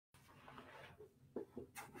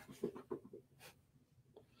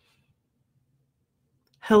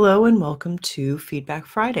Hello and welcome to Feedback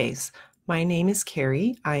Fridays. My name is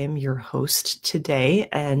Carrie. I am your host today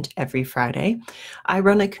and every Friday. I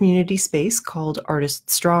run a community space called Artist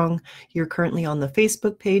Strong. You're currently on the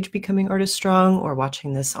Facebook page Becoming Artist Strong or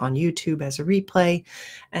watching this on YouTube as a replay,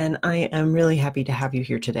 and I am really happy to have you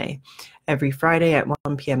here today. Every Friday at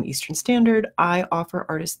 1 p.m. Eastern Standard, I offer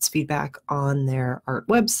artists feedback on their art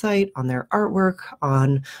website, on their artwork,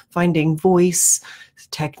 on finding voice,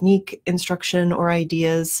 technique, instruction, or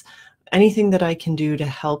ideas, anything that I can do to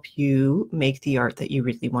help you make the art that you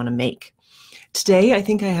really want to make. Today, I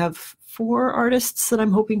think I have 4 artists that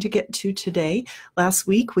I'm hoping to get to today. Last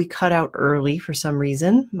week, we cut out early for some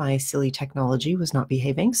reason. My silly technology was not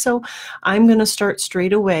behaving. So I'm going to start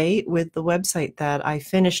straight away with the website that I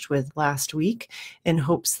finished with last week in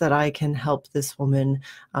hopes that I can help this woman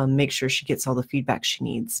make sure she gets all the feedback she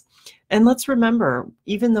needs. And let's remember,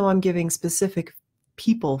 even though I'm giving specific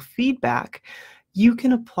people feedback, you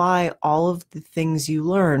can apply all of the things you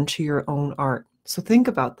learn to your own art. So think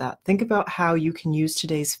about that. Think about how you can use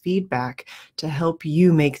today's feedback to help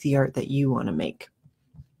you make the art that you want to make.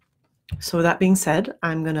 So with that being said,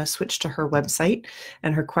 I'm going to switch to her website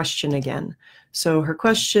and her question again. So her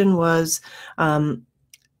question was, I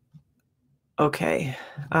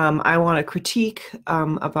want a critique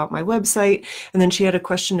about my website. And then she had a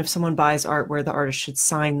question: if someone buys art, where the artist should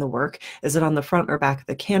sign the work. Is it on the front or back of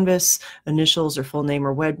the canvas, initials or full name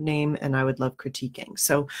or web name? And I would love critiquing.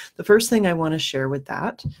 So the first thing I want to share with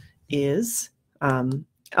that is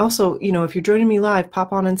also, if you're joining me live,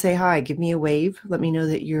 pop on and say hi. Give me a wave. Let me know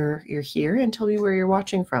that you're here and tell me where you're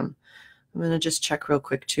watching from. I'm going to just check real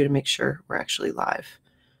quick too to make sure we're actually live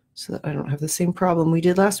so that I don't have the same problem we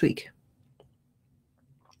did last week.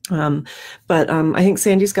 I think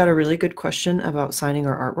Sandy's got a really good question about signing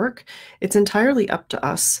our artwork. It's entirely up to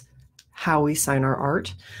us how we sign our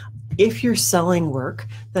art. If you're selling work,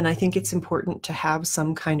 then I think it's important to have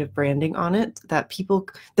some kind of branding on it that people,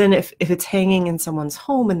 then if it's hanging in someone's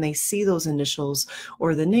home and they see those initials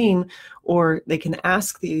or the name, or they can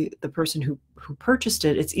ask the person who purchased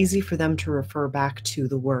it, it's easy for them to refer back to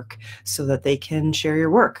the work so that they can share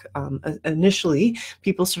your work. Initially,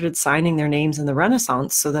 people started signing their names in the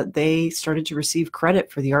Renaissance so that they started to receive credit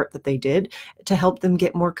for the art that they did to help them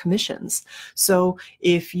get more commissions. So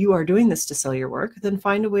if you are doing this to sell your work, then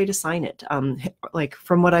find a way to sign it. Like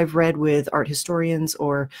from what I've read with art historians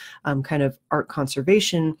or kind of art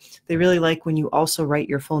conservation, they really like when you also write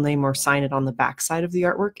your full name or sign it on the back side of the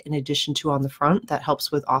artwork in addition to on the front. That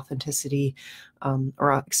helps with authenticity,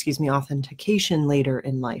 authentication later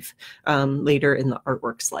in life, later in the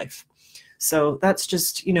artwork's life. So that's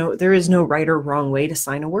just, there is no right or wrong way to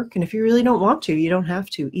sign a work. And if you really don't want to, you don't have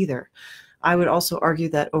to either. I would also argue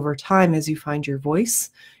that over time, as you find your voice,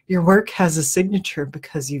 your work has a signature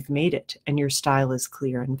because you've made it and your style is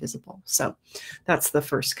clear and visible. So that's the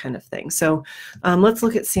first kind of thing. So let's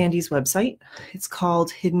look at Sandy's website. It's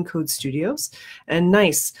called Hidden Code Studios. And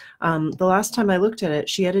nice, the last time I looked at it,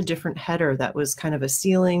 she had a different header that was kind of a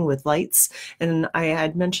ceiling with lights. And I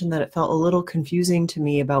had mentioned that it felt a little confusing to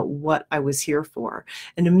me about what I was here for.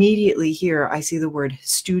 And immediately here, I see the word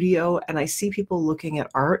studio and I see people looking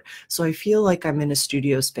at art. So I feel like I'm in a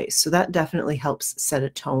studio space. So that definitely helps set a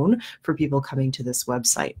tone for people coming to this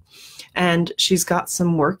website. And she's got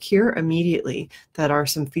some work here immediately that are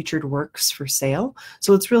some featured works for sale.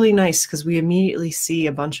 So it's really nice because we immediately see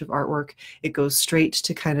a bunch of artwork. It goes straight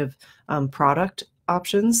to kind of product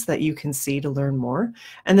options that you can see to learn more.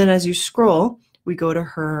 And then as you scroll, we go to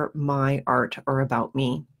her My Art or About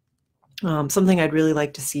Me. Something I'd really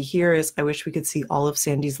like to see here is I wish we could see all of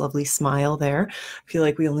Sandy's lovely smile there. I feel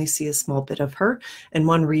like we only see a small bit of her. And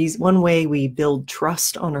one way we build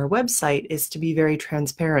trust on our website is to be very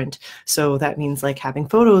transparent. So that means like having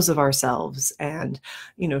photos of ourselves and,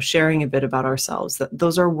 sharing a bit about ourselves.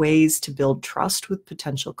 Those are ways to build trust with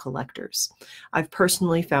potential collectors. I've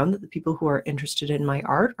personally found that the people who are interested in my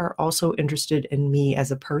art are also interested in me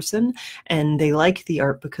as a person, and they like the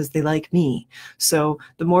art because they like me. So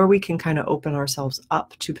the more we can kind of open ourselves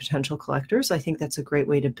up to potential collectors, I think that's a great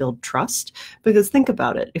way to build trust. Because think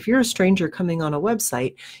about it, if you're a stranger coming on a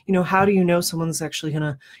website, how do you know someone's actually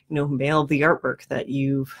gonna, mail the artwork that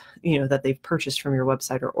that they've purchased from your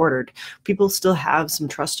website or ordered? People still have some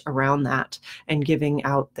trust around that and giving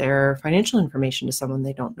out their financial information to someone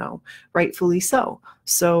they don't know, rightfully so.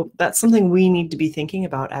 So that's something we need to be thinking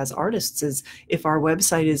about as artists, is if our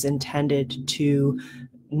website is intended to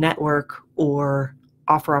network or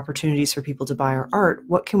offer opportunities for people to buy our art,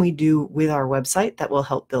 what can we do with our website that will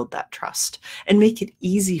help build that trust and make it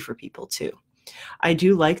easy for people too? I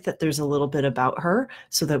do like that there's a little bit about her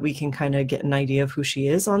so that we can kind of get an idea of who she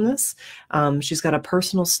is on this. She's got a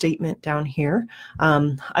personal statement down here.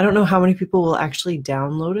 I don't know how many people will actually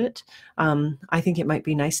download it. I think it might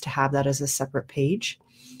be nice to have that as a separate page.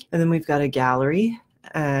 And then we've got a gallery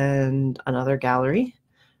and another gallery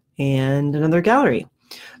and another gallery.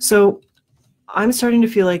 So I'm starting to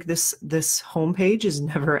feel like this homepage is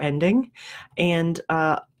never ending, and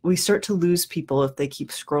we start to lose people if they keep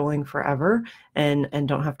scrolling forever and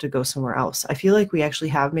don't have to go somewhere else. I feel like we actually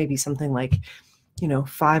have maybe something like,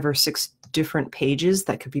 5 or 6 different pages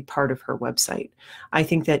that could be part of her website. I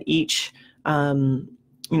think that each,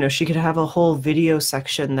 she could have a whole video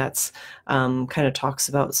section that's kind of talks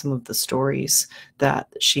about some of the stories that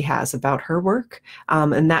she has about her work.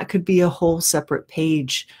 And that could be a whole separate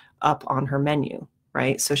page up on her menu,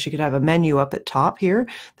 right? So she could have a menu up at top here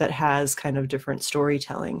that has kind of different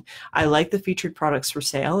storytelling. I like the featured products for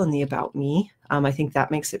sale and the about me. I think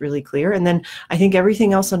that makes it really clear. And then I think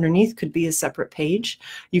everything else underneath could be a separate page.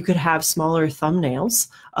 You could have smaller thumbnails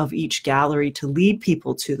of each gallery to lead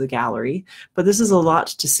people to the gallery, but this is a lot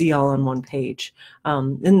to see all on one page.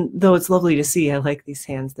 And though it's lovely to see, I like these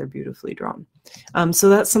hands, they're beautifully drawn. So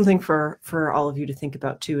that's something for all of you to think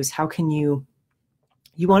about too, is how can you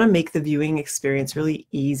want to make the viewing experience really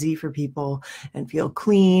easy for people and feel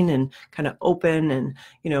clean and kind of open and,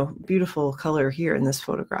 beautiful color here in this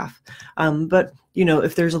photograph. But,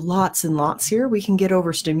 if there's lots and lots here, we can get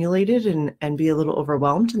overstimulated and be a little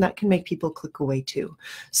overwhelmed, and that can make people click away too.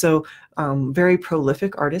 So very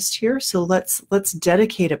prolific artist here. So let's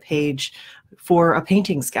dedicate a page for a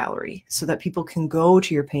paintings gallery so that people can go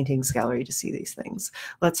to your paintings gallery to see these things.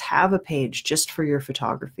 Let's have a page just for your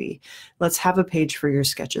photography. Let's have a page for your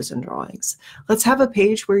sketches and drawings. Let's have a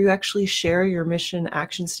page where you actually share your mission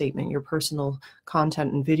action statement, your personal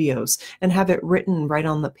content and videos, and have it written right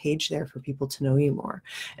on the page there for people to know you more.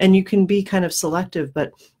 And you can be kind of selective,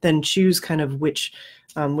 but then choose kind of which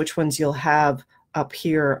ones you'll have up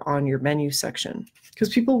here on your menu section, because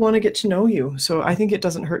people want to get to know you. So I think it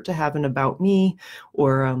doesn't hurt to have an about me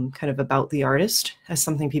or kind of about the artist as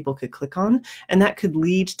something people could click on, and that could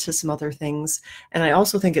lead to some other things. And I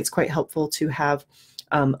also think it's quite helpful to have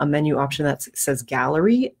a menu option that says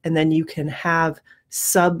gallery, and then you can have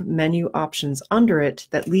sub menu options under it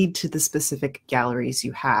that lead to the specific galleries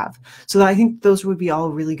you have. So I think those would be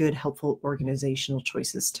all really good, helpful organizational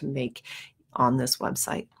choices to make on this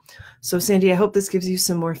website. So Sandy, I hope this gives you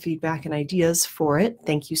some more feedback and ideas for it.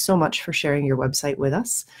 Thank you so much for sharing your website with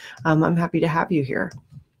us. I'm happy to have you here.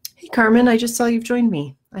 Hey Carmen, I just saw you've joined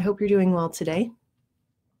me. I hope you're doing well today.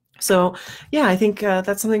 So yeah, I think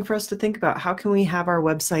that's something for us to think about. How can we have our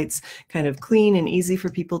websites kind of clean and easy for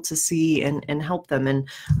people to see and help them? And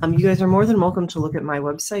you guys are more than welcome to look at my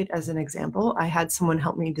website as an example. I had someone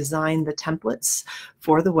help me design the templates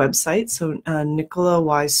for the website. So Nicola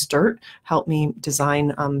Wise Sturt helped me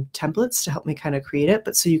design templates to help me kind of create it.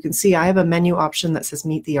 But so you can see I have a menu option that says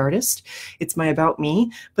Meet the Artist. It's my About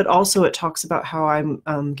Me, but also it talks about how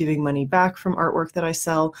I'm giving money back from artwork that I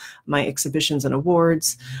sell, my exhibitions and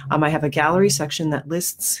awards. I have a gallery section that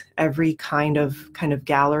lists every kind of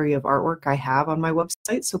gallery of artwork I have on my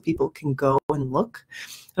website so people can go and look.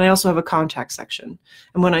 And I also have a contact section.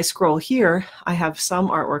 And when I scroll here, I have some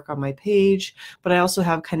artwork on my page, but I also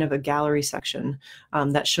have kind of a gallery section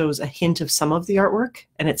that shows a hint of some of the artwork.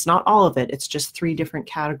 And it's not all of it. It's just 3 different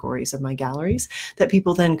categories of my galleries that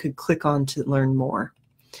people then could click on to learn more.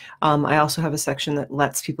 I also have a section that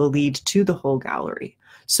lets people lead to the whole gallery.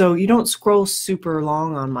 So you don't scroll super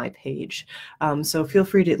long on my page. So feel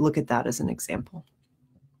free to look at that as an example.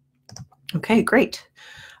 Okay, great.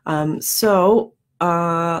 Let's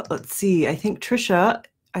see, I think Tricia,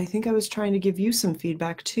 I was trying to give you some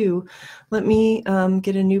feedback too. Let me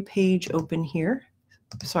get a new page open here.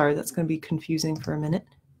 Sorry, that's going to be confusing for a minute.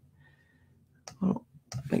 I'll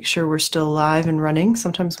make sure we're still live and running.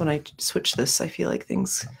 Sometimes when I switch this, I feel like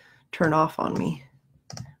things turn off on me.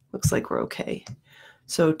 Looks like we're okay.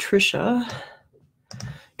 So Tricia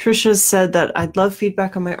said that I'd love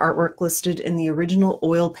feedback on my artwork listed in the original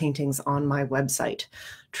oil paintings on my website,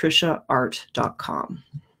 triciaart.com.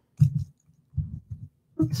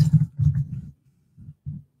 Oops.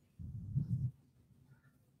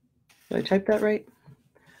 Did I type that right?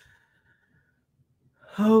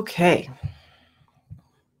 Okay.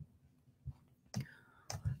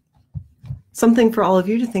 Something for all of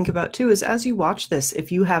you to think about too is as you watch this,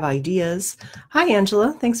 if you have ideas. Hi,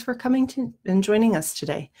 Angela. Thanks for coming and joining us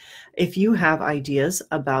today. If you have ideas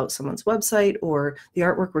about someone's website or the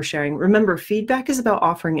artwork we're sharing, remember, feedback is about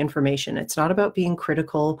offering information. It's not about being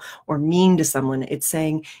critical or mean to someone. It's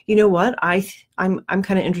saying, you know what, I I'm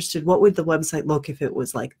kind of interested, what would the website look if it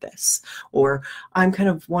was like this? Or I'm kind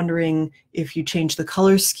of wondering if you change the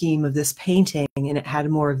color scheme of this painting and it had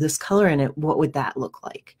more of this color in it, what would that look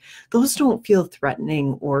like? Those don't feel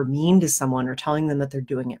threatening or mean to someone or telling them that they're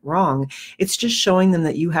doing it wrong. It's just showing them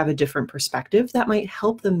that you have a different perspective that might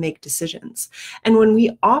help them make decisions. And when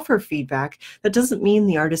we offer feedback, that doesn't mean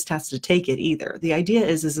the artist has to take it either. The idea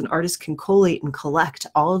is an artist can collate and collect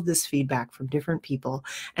all of this feedback from different people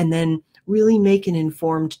and then really make an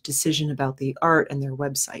informed decision about the art and their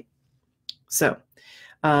website. So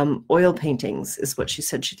oil paintings is what she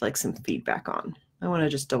said she'd like some feedback on. I want to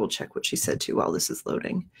just double check what she said too while this is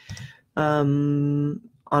loading. On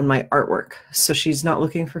my artwork. So she's not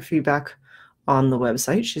looking for feedback on the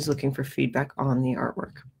website. She's looking for feedback on the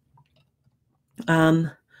artwork.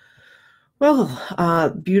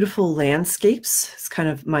 Beautiful landscapes is kind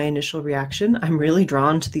of my initial reaction. I'm really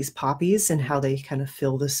drawn to these poppies and how they kind of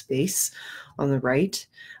fill the space on the right.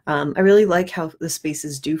 I really like how the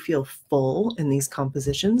spaces do feel full in these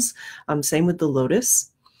compositions. Same with the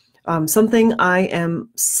lotus. Something I am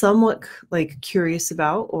somewhat curious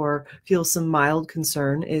about or feel some mild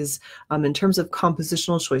concern is in terms of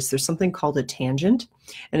compositional choice, there's something called a tangent.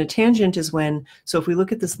 And a tangent is when, so if we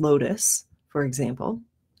look at this lotus, for example,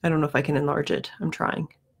 I don't know if I can enlarge it. I'm trying.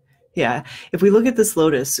 Yeah, if we look at this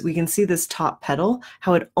lotus, we can see this top petal,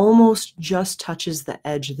 how it almost just touches the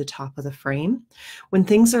edge of the top of the frame. When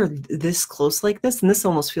things are this close like this, and this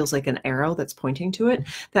almost feels like an arrow that's pointing to it,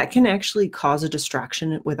 that can actually cause a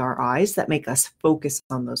distraction with our eyes that make us focus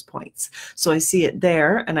on those points. So I see it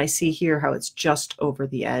there, and I see here how it's just over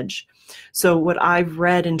the edge. So what I've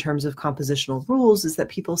read in terms of compositional rules is that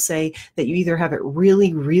people say that you either have it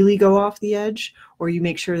really, really go off the edge, or you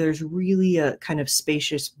make sure there's really a kind of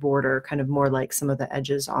spacious border, kind of more like some of the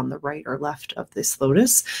edges on the right or left of this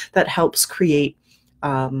lotus, that helps create,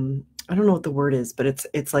 I don't know what the word is, but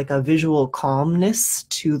it's like a visual calmness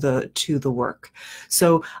to the work.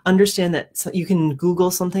 So understand that you can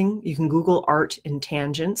Google something. You can Google art in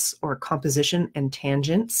tangents or composition and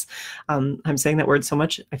tangents. I'm saying that word so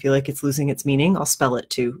much, I feel like it's losing its meaning. I'll spell it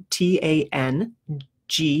too. T-A-N-G-E-N-T-S.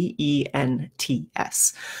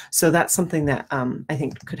 So that's something that I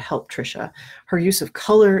think could help Tricia. Her use of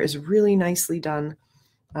color is really nicely done.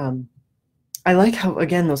 I like how,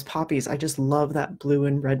 again, those poppies, I just love that blue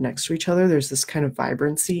and red next to each other. There's this kind of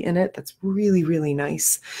vibrancy in it that's really, really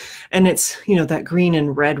nice. And it's, you know, that green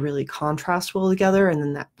and red really contrast well together. And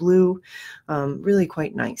then that blue, really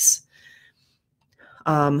quite nice.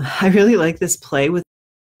 I really like this play with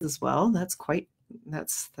as well. That's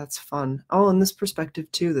fun. Oh, and this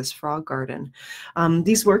perspective too, this frog garden.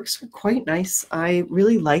 These works are quite nice. I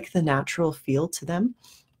really like the natural feel to them.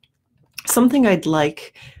 Something I'd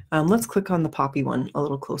like, let's click on the poppy one a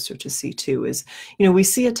little closer to see too, is, you know, we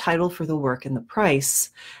see a title for the work and the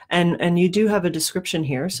price, and you do have a description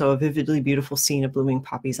here. So a vividly beautiful scene of blooming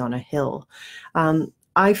poppies on a hill.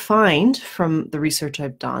 I find from the research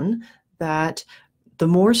I've done that the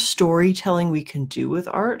more storytelling we can do with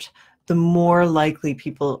art, the more likely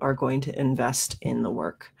people are going to invest in the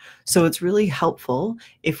work. So it's really helpful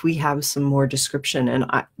if we have some more description, and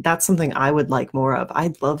that's something I would like more of.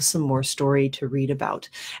 I'd love some more story to read about.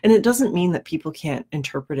 And it doesn't mean that people can't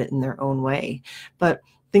interpret it in their own way, but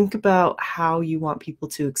think about how you want people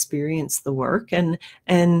to experience the work and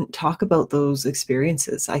talk about those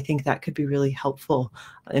experiences. I think that could be really helpful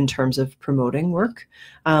in terms of promoting work.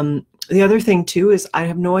 The other thing too is I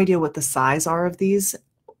have no idea what the size are of these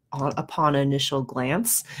upon initial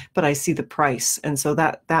glance, but I see the price. And so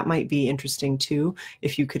that might be interesting too,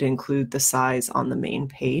 if you could include the size on the main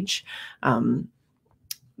page.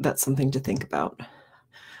 That's something to think about.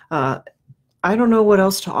 I don't know what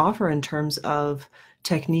else to offer in terms of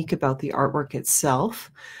technique about the artwork itself.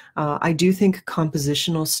 I do think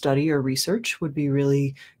compositional study or research would be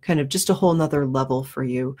really kind of just a whole nother level for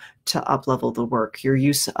you to up-level the work. Your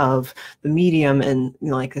use of the medium and, you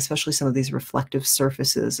know, like especially some of these reflective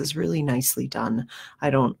surfaces is really nicely done. I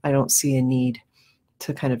don't see a need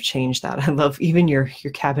to kind of change that. I love even your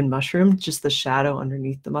cabin mushroom, just the shadow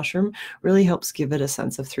underneath the mushroom really helps give it a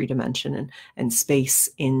sense of three-dimension and space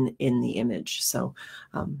in the image. So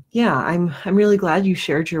yeah, I'm really glad you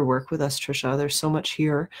shared your work with us, Tricia. There's so much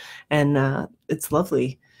here, and it's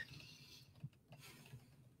lovely.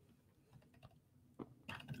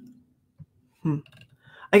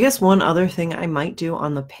 I guess one other thing I might do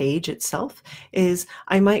on the page itself is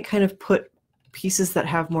I might kind of put pieces that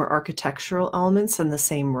have more architectural elements in the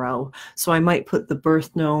same row. So I might put the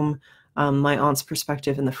birth gnome my aunt's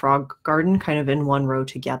perspective and the frog garden kind of in one row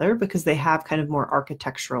together because they have kind of more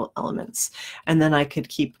architectural elements. And then I could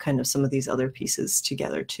keep kind of some of these other pieces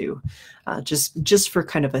together too, just for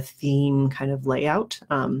kind of a theme kind of layout.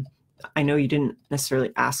 I know you didn't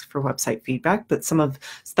necessarily ask for website feedback, but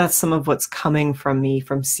that's some of what's coming from me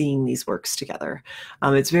from seeing these works together.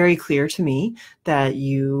 It's very clear to me that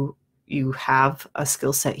you have a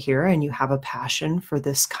skill set here and you have a passion for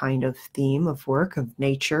this kind of theme of work, of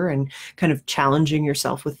nature, and kind of challenging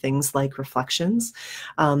yourself with things like reflections.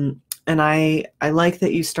 And I like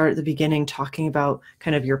that you start at the beginning talking about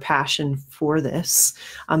kind of your passion for this.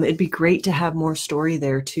 It'd be great to have more story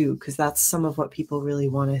there too, because that's some of what people really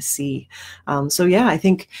want to see. So yeah, I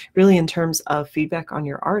think really in terms of feedback on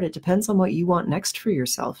your art, it depends on what you want next for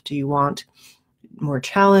yourself. Do you want more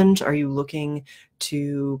challenge? Are you looking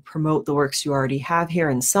to promote the works you already have here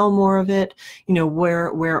and sell more of it? You know,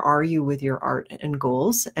 where are you with your art and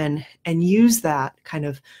goals, and use that kind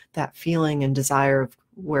of that feeling and desire of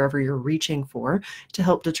wherever you're reaching for to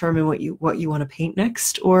help determine what you want to paint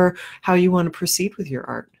next or how you want to proceed with your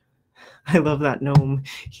art. I love that gnome.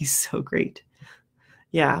 He's so great.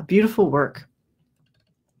 Yeah, beautiful work.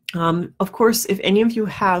 Of course, if any of you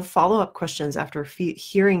have follow-up questions after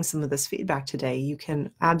hearing some of this feedback today, you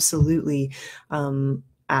can absolutely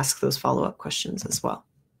ask those follow-up questions as well.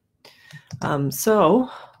 So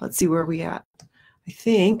let's see where we at. I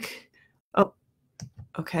think, oh,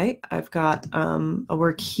 okay, I've got a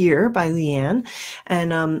work here by Leanne,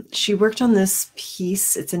 and she worked on this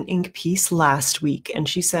piece. It's an ink piece last week, and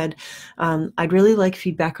she said, I'd really like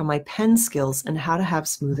feedback on my pen skills and how to have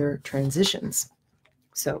smoother transitions.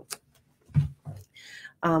 So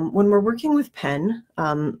when we're working with pen,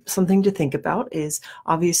 something to think about is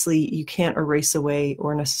obviously you can't erase away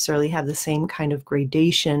or necessarily have the same kind of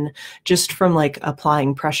gradation just from like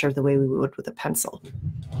applying pressure the way we would with a pencil.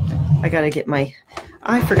 I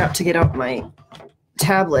forgot to get out my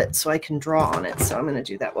tablet so I can draw on it. So I'm going to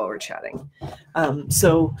do that while we're chatting.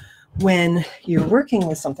 So when you're working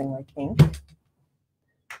with something like ink,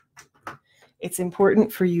 it's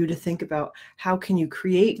important for you to think about how can you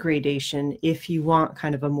create gradation if you want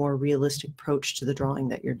kind of a more realistic approach to the drawing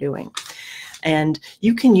that you're doing. And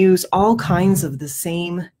you can use all kinds of the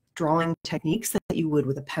same drawing techniques that you would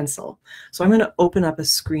with a pencil. So I'm going to open up a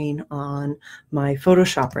screen on my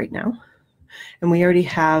Photoshop right now. And I already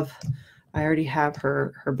have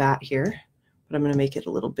her bat here, but I'm going to make it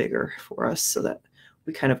a little bigger for us so that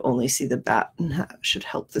we kind of only see the bat, and that should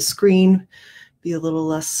help the screen be a little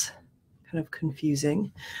less kind of confusing.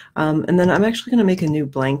 And then I'm actually going to make a new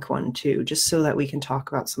blank one too, just so that we can talk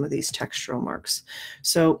about some of these textural marks.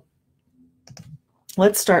 So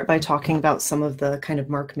let's start by talking about some of the kind of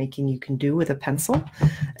mark making you can do with a pencil,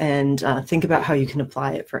 and think about how you can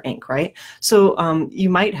apply it for ink, right? So you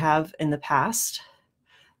might have in the past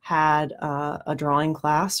had a drawing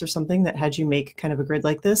class or something that had you make kind of a grid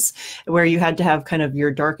like this, where you had to have kind of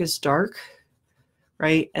your darkest dark,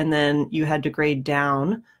 right? And then you had to grade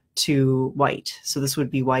down to white. So this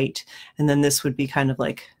would be white, and then this would be kind of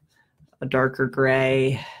like a darker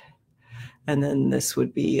gray, and then this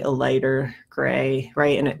would be a lighter gray,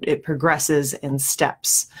 right? And it progresses in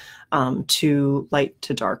steps to light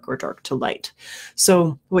to dark or dark to light.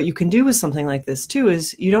 So what you can do with something like this too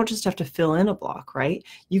is you don't just have to fill in a block, right?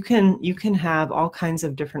 You can have all kinds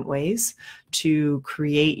of different ways to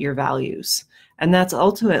create your values, and that's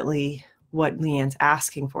ultimately what Leanne's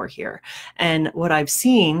asking for here. And what I've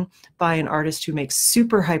seen by an artist who makes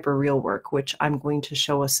super hyper real work, which I'm going to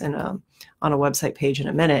show us on a website page in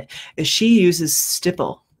a minute, is she uses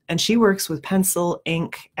stipple. And she works with pencil,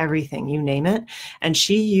 ink, everything, you name it. And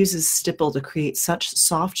she uses stipple to create such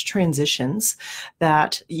soft transitions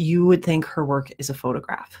that you would think her work is a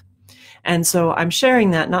photograph. And so I'm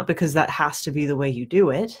sharing that not because that has to be the way you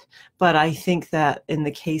do it, but I think that in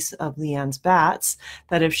the case of Leanne's bats,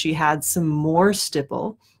 that if she had some more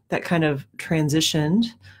stipple that kind of transitioned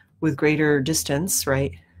with greater distance,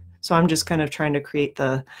 right? So I'm just kind of trying to create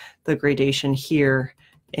the gradation here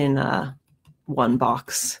in one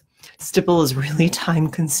box. Stipple is really time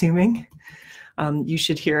consuming. You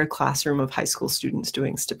should hear a classroom of high school students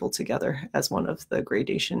doing stipple together as one of the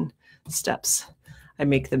gradation steps. I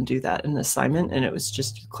make them do that in an assignment, and it was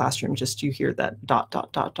just classroom, just you hear that dot,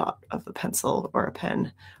 dot, dot, dot of a pencil or a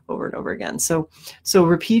pen over and over again. So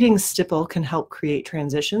repeating stipple can help create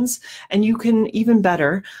transitions, and you can even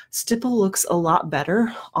better, stipple looks a lot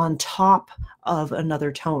better on top of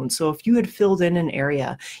another tone. So if you had filled in an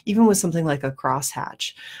area, even with something like a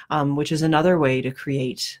crosshatch, which is another way to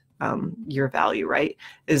create your value, right?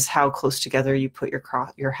 Is how close together you put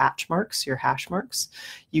your hash marks.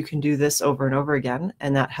 You can do this over and over again,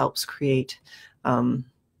 and that helps create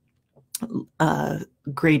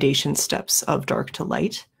gradation steps of dark to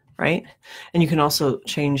light, right? And you can also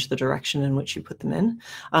change the direction in which you put them in.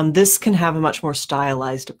 This can have a much more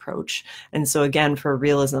stylized approach. And so again, for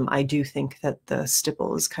realism, I do think that the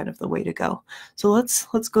stipple is kind of the way to go. So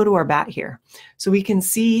let's go to our bat here. So we can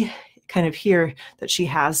see kind of here that she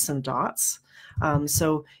has some dots.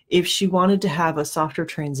 So if she wanted to have a softer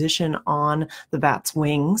transition on the bat's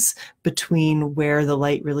wings between where the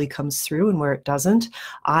light really comes through and where it doesn't,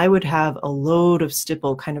 I would have a load of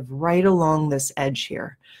stipple kind of right along this edge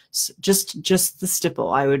here. So just the stipple,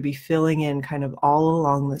 I would be filling in kind of all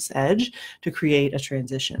along this edge to create a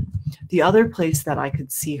transition. The other place that I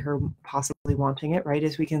could see her possibly wanting it, right,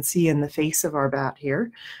 is we can see in the face of our bat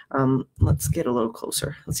here. Let's get a little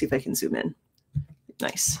closer. Let's see if I can zoom in.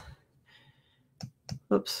 Nice.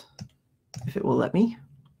 Oops, if it will let me.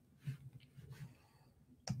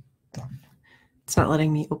 It's not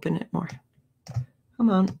letting me open it more. Come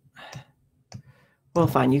on. Well,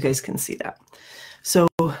 fine, you guys can see that. So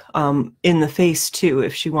in the face too,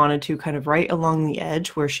 if she wanted to kind of right along the edge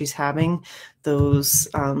where she's having those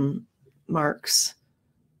marks,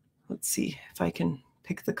 let's see if I can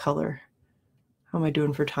pick the color. How am I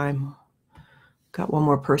doing for time? Got one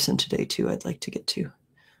more person today too I'd like to get to.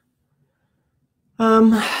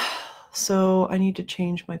 So I need to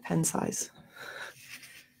change my pen size.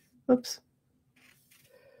 Oops.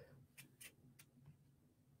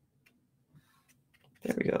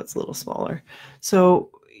 There we go, it's a little smaller.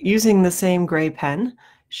 So using the same gray pen,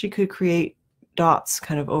 she could create dots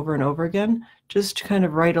kind of over and over again, just kind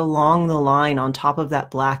of right along the line on top of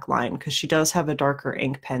that black line, because she does have a darker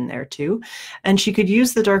ink pen there too. And she could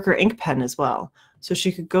use the darker ink pen as well. So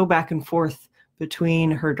she could go back and forth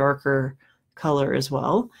between her darker color as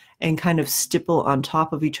well and kind of stipple on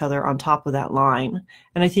top of each other on top of that line.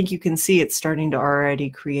 And I think you can see it's starting to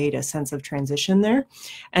already create a sense of transition there.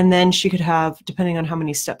 And then she could have, depending on how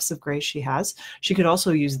many steps of gray she has, she could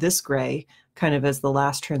also use this gray kind of as the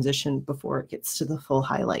last transition before it gets to the full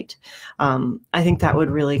highlight. I think that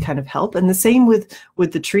would really kind of help. And the same with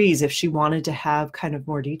the trees. If she wanted to have kind of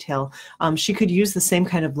more detail, she could use the same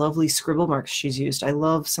kind of lovely scribble marks she's used. I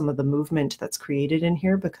love some of the movement that's created in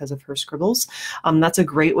here because of her scribbles. That's a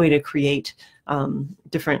great way to create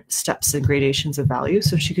different steps and gradations of value.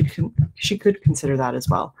 So she could consider that as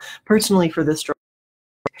well. Personally, for this drawing,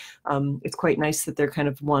 it's quite nice that they're kind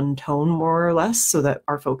of one tone more or less, so that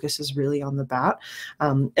our focus is really on the bat.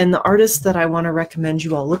 And the artist that I want to recommend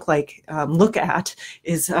you all look at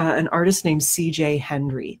is an artist named C.J.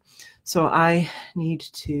 Hendry. So I need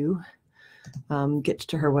to get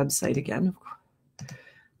to her website again.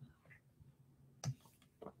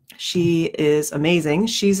 She is amazing.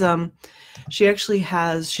 She actually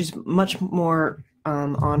has, she's much more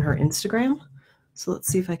on her Instagram. So let's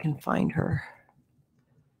see if I can find her.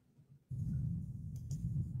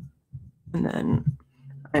 And then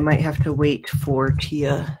I might have to wait for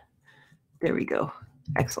Tia. There we go.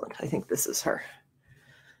 Excellent. I think this is her.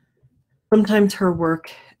 Sometimes her work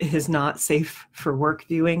is not safe for work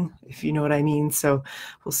viewing, if you know what I mean. So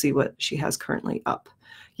we'll see what she has currently up.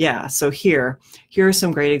 Yeah, so here are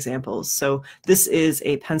some great examples. So this is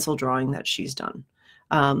a pencil drawing that she's done.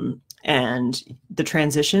 And the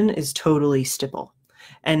transition is totally stipple.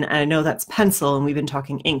 And I know that's pencil and we've been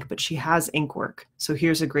talking ink, but she has ink work. So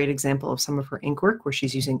here's a great example of some of her ink work where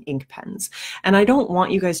she's using ink pens. And I don't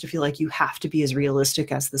want you guys to feel like you have to be as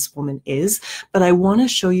realistic as this woman is, but I want to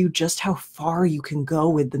show you just how far you can go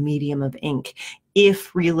with the medium of ink.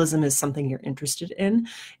 If realism is something you're interested in,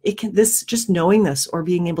 just knowing this or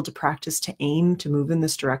being able to practice to aim to move in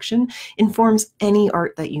this direction informs any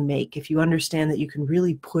art that you make. If you understand that you can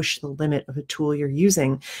really push the limit of a tool you're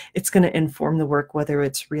using, it's going to inform the work, whether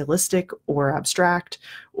it's realistic or abstract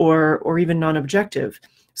or even non-objective.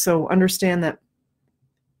 So understand that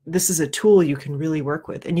this is a tool you can really work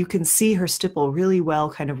with, and you can see her stipple really well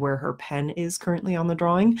kind of where her pen is currently on the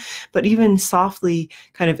drawing, but even softly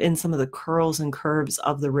kind of in some of the curls and curves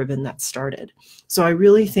of the ribbon that started. So I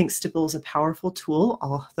really think stipple is a powerful tool,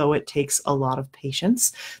 although it takes a lot of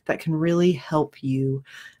patience, that can really help you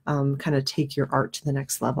kind of take your art to the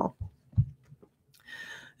next level.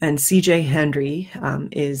 And C.J. Hendry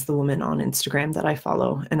is the woman on Instagram that I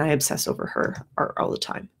follow, and I obsess over her art all the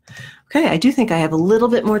time. Okay, I do think I have a little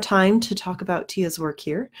bit more time to talk about Tia's work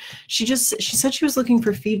here. She said she was looking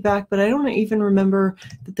for feedback, but I don't even remember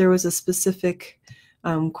that there was a specific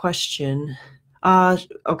question.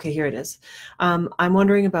 Okay, here it is. I'm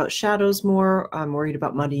wondering about shadows more. I'm worried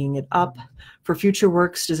about muddying it up. For future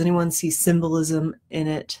works, does anyone see symbolism in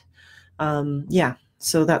it? Yeah,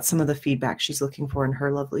 so that's some of the feedback she's looking for in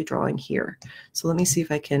her lovely drawing here. So let me see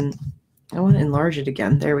if I want to enlarge it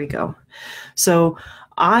again. There we go. So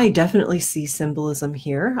I definitely see symbolism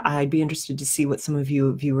here. I'd be interested to see what some of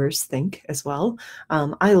you viewers think as well.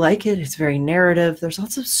 I like it. It's very narrative. There's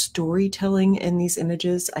lots of storytelling in these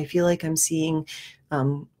images. I feel like I'm seeing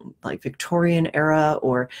like Victorian era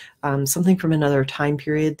or something from another time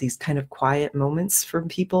period, these kind of quiet moments from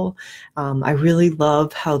people. I really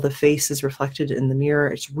love how the face is reflected in the mirror.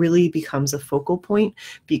 It really becomes a focal point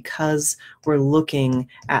because we're looking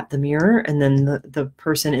at the mirror, and then the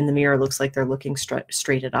person in the mirror looks like they're looking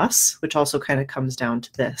straight at us, which also kind of comes down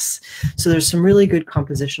to this. So there's some really good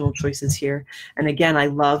compositional choices here. And again, I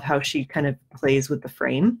love how she kind of plays with the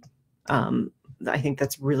frame. I think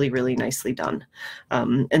that's really, really nicely done.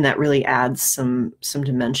 And that really adds some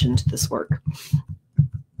dimension to this work.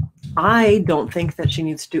 I don't think that she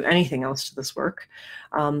needs to do anything else to this work.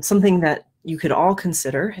 Something that you could all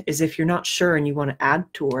consider is, if you're not sure and you want to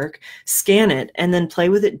add to work, scan it and then play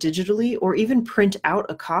with it digitally, or even print out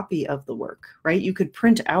a copy of the work, right? You could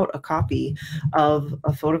print out a copy of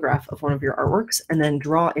a photograph of one of your artworks and then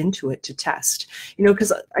draw into it to test,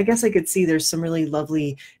 because I guess I could see there's some really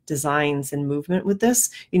lovely designs and movement with this.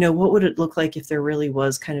 What would it look like if there really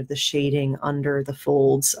was kind of the shading under the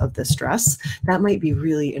folds of this dress? That might be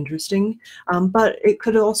really interesting, but it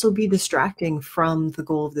could also be distracting from the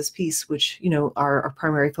goal of this piece, which our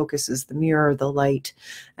primary focus is the mirror, the light,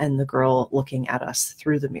 and the girl looking at us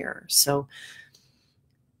through the mirror. So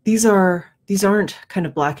these aren't kind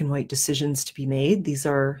of black and white decisions to be made. These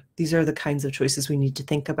are the kinds of choices we need to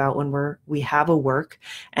think about when we have a work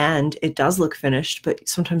and it does look finished, but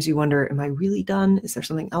sometimes you wonder, am I really done? Is there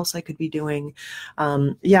something else I could be doing?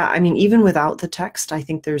 Yeah, I mean, even without the text, I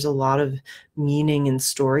think there's a lot of meaning and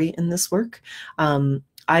story in this work.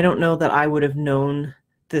 I don't know that I would have known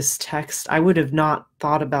this text. I would have not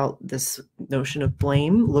thought about this notion of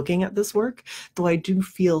blame looking at this work, though I do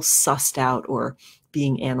feel sussed out or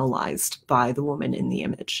being analyzed by the woman in the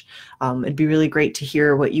image. It'd be really great to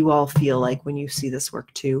hear what you all feel like when you see this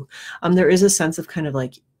work too. There is a sense of kind of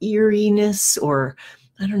like eeriness, or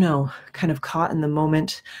I don't know, kind of caught in the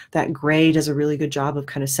moment. That gray does a really good job of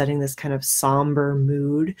kind of setting this kind of somber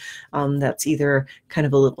mood that's either kind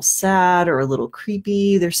of a little sad or a little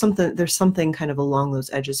creepy. There's something kind of along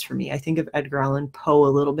those edges for me. I think of Edgar Allan Poe a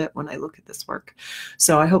little bit when I look at this work.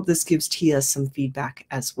 So I hope this gives Tia some feedback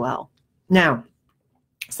as well. Now,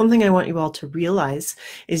 something I want you all to realize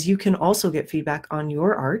is you can also get feedback on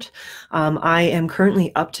your art. I am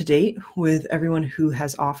currently up to date with everyone who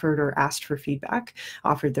has offered or asked for feedback,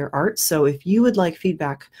 offered their art. So if you would like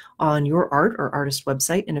feedback on your art or artist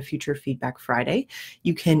website in a future Feedback Friday,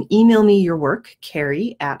 you can email me your work,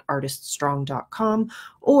 Carrie@artiststrong.com,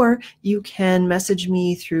 or you can message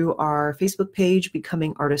me through our Facebook page,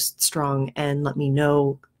 Becoming Artist Strong, and let me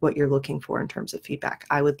know what you're looking for in terms of feedback.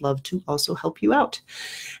 I would love to also help you out.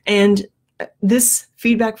 And this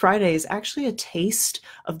Feedback Friday is actually a taste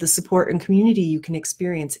of the support and community you can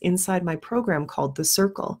experience inside my program called The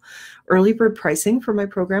Circle. Early bird pricing for my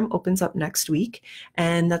program opens up next week,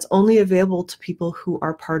 and that's only available to people who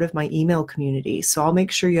are part of my email community. So I'll make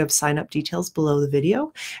sure you have sign-up details below the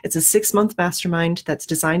video. It's a 6-month mastermind that's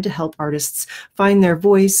designed to help artists find their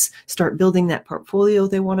voice, start building that portfolio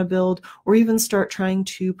they want to build, or even start trying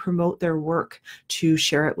to promote their work to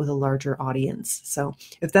share it with a larger audience. So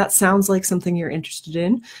if that sounds like something you're interested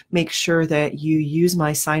in, make sure that you use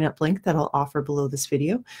my sign-up link that I'll offer below this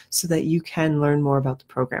video so that you can learn more about the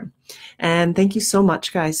program. And thank you so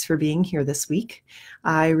much, guys, for being here this week.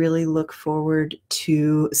 I really look forward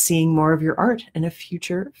to seeing more of your art in a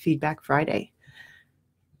future Feedback Friday.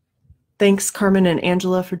 Thanks, Carmen and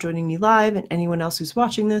Angela, for joining me live, and anyone else who's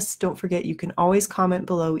watching this, don't forget you can always comment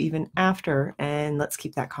below even after, and let's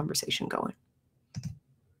keep that conversation going.